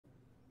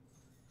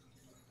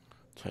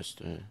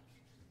Testing.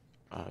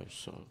 Alright,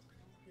 so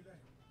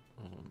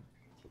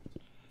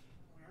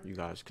you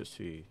guys could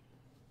see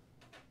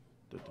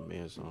the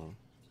demand zone.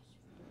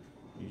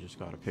 You just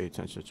gotta pay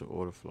attention to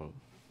order flow.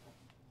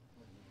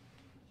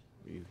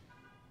 You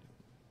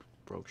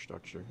broke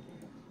structure,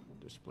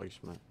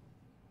 displacement,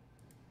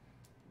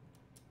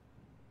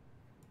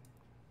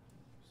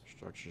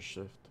 structure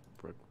shift,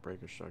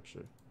 breaker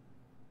structure.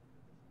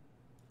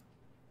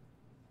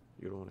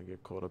 You don't want to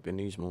get caught up in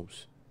these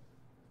moves.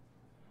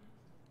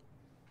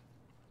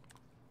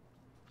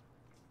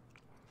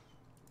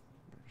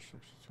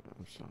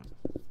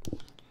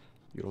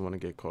 You don't want to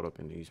get caught up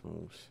in these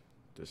moves.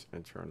 This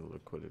internal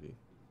liquidity.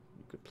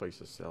 You could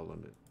place a sell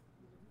limit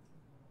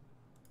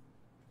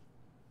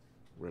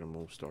where the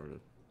move started.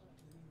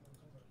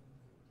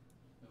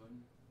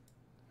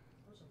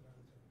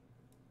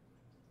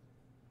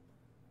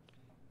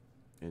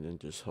 And then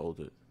just hold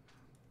it.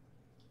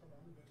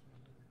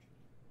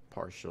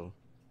 Partial.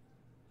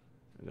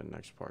 And the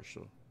next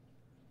partial.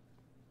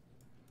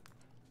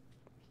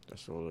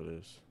 That's all it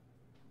is.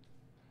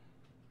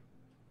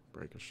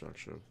 Break a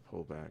structure,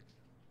 pull back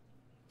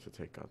to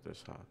take out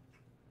this high.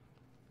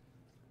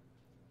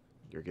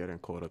 You're getting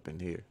caught up in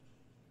here.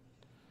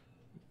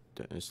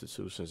 The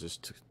institutions,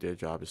 their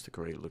job is to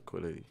create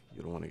liquidity.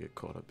 You don't want to get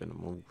caught up in the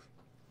move.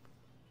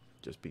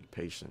 Just be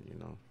patient, you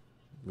know.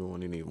 You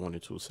only need 1 or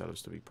 2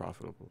 setups to be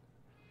profitable.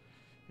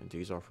 And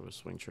these are for the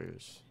swing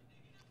traders,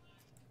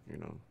 you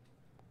know.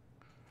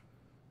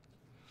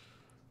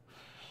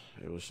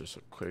 It was just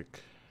a quick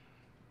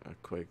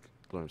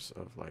glimpse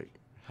of like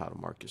how the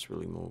markets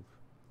really move.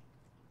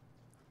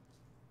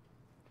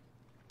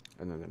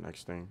 And then the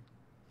next thing,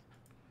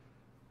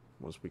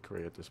 once we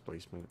create a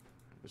displacement,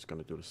 it's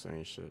gonna do the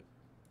same shit,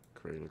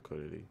 create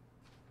liquidity.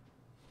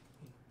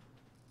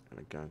 And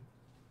again,